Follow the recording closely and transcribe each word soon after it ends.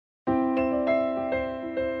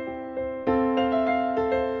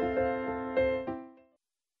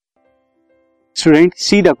Student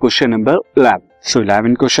see the question number 11। So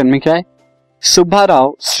 11 question में क्या है? Subba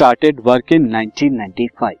Rao started work in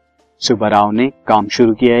 1995। Subba Rao ने काम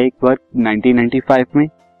शुरू किया एक वर्क 1995 में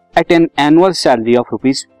at an annual salary of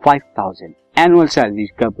 ₹5,000। Annual salary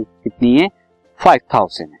कब कितनी है?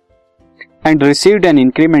 5,000 है। And received an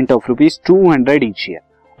increment of ₹200 each year.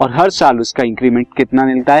 और हर साल उसका इंक्रीमेंट कितना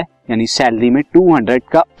मिलता है? यानी सैलरी में 200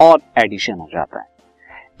 का और एडिशन हो जाता है।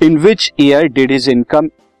 इन which year did his income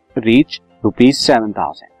reach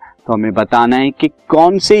 ₹7,000। तो हमें बताना है कि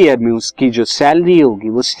कौन से ईयर में उसकी जो सैलरी होगी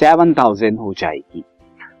वो 7,000 हो जाएगी।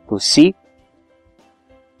 तो सी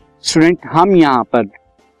स्टूडेंट हम यहां पर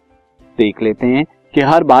देख लेते हैं कि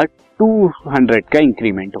हर बार 200 का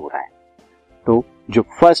इंक्रीमेंट हो रहा है। तो जो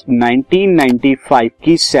फर्स्ट 1995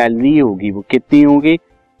 की सैलरी होगी वो कितनी होगी?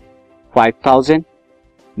 5,000।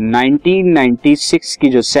 1996 की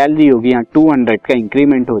जो सैलरी होगी यहाँ 200 का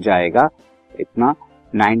इंक्रीमेंट हो जाएगा इतना।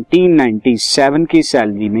 1997 की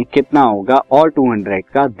सैलरी में कितना होगा? और 200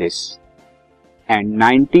 का दिस। एंड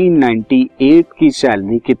 1998 की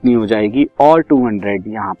सैलरी कितनी हो जाएगी? और 200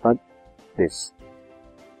 यहां पर दिस।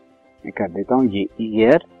 मैं कर देता हूं ये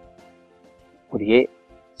ईयर और ये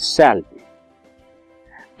सैलरी।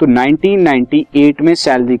 तो 1998 में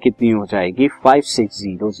सैलरी कितनी हो जाएगी?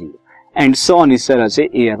 5600 एंड सो ऑन, इस तरह से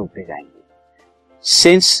ईयर होते जाएंगे।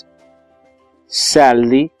 सिंस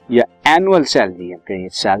सैलरी या एनुअल सैलरी है,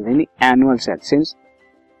 सैलरी नहीं annual salary, since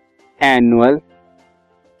annual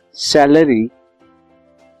salary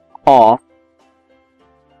of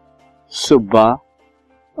Subba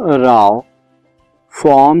Rao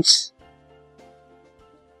forms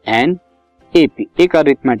an AP. एक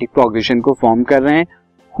अरिथमेटिक प्रोग्रेशन को फॉर्म कर रहे हैं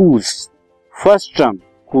whose first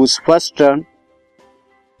term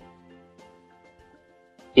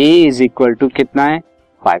A is equal to कितना है?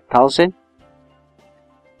 5,000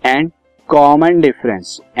 and common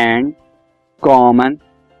difference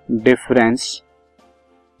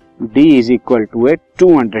D is equal to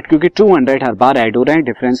 200, क्योंकि 200 हर बार ऐड हो रहे हैं,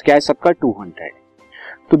 डिफरेंस क्या है सबका? 200।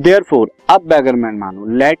 तो देयरफॉर अब अगर मैं मानू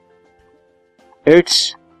लेट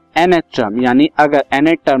इट्स nth टर्म, यानी अगर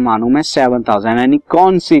nth टर्म मानू मैं 7,000, यानी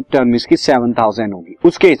कौन सी टर्म इसकी 7,000 होगी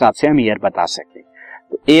उसके हिसाब से हम ईयर बता सकते हैं।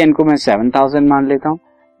 तो an को मैं 7,000 मान लेता हूं।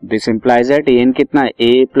 दिस इंप्लाइज दैट an कितना है?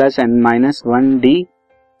 a plus n minus 1d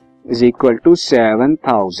is equal to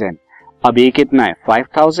 7,000। अब a कितना है?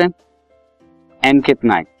 5,000। n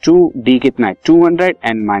कितना है? 2d कितना है? 200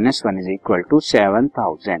 n minus 1 is equal to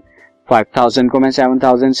 7,000। 5,000 को मैं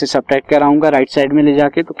 7,000 से सब्ट्रैक्ट कराऊंगा राइट साइड में ले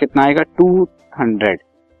जाके, तो कितना आएगा? 200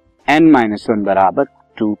 n माइनस 1 बराबर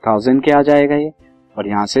 2,000 के आ जाएगा ये। और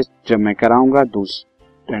यहां से जब मैं कराऊंगा 2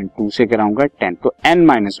 से कराऊंगा 10, तो n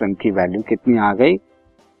माइनस 1 की वैल्यू कितनी आ गई?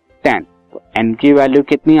 10। तो n की वैल्यू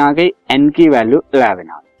कितनी आ गई? n की वैल्यू 11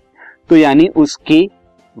 आ गई। तो यानी उसकी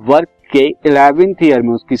वर्क के 11th ईयर में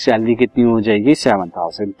उसकी सैलरी कितनी हो जाएगी?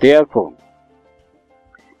 7,000। Therefore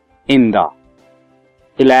in the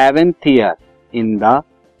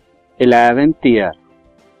 11th year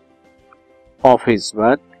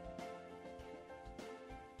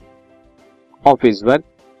of his work,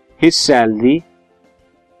 his salary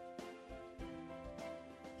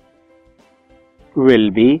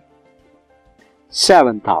will be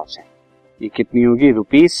 7,000। ये कितनी होगी?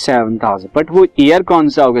 ₹7,000। बट वो ईयर कौन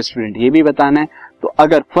सा होगा स्टूडेंट, ये भी बताना है। तो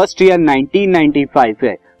अगर फर्स्ट ईयर 1995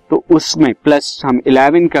 है तो उसमें प्लस हम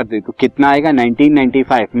 11 कर दे तो कितना आएगा?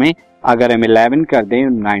 1995 में अगर हम 11 कर दें,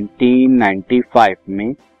 1995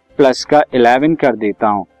 में प्लस का 11 कर देता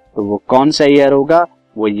हूं तो वो कौन सा ईयर होगा?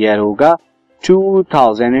 वो ईयर होगा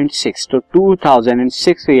 2006। तो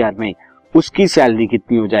 2006 ईयर में उसकी सैलरी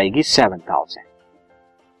कितनी हो जाएगी? 7,000।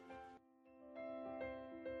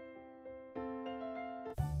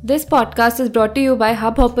 This podcast is brought to you by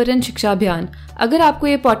Hubhopper and Shiksha Abhiyan. अगर आपको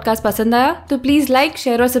ये पॉडकास्ट पसंद आया तो प्लीज़ लाइक,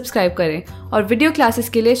 शेयर और सब्सक्राइब करें और वीडियो क्लासेस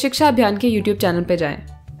के लिए शिक्षा अभियान के YouTube चैनल पर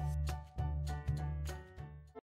जाएं।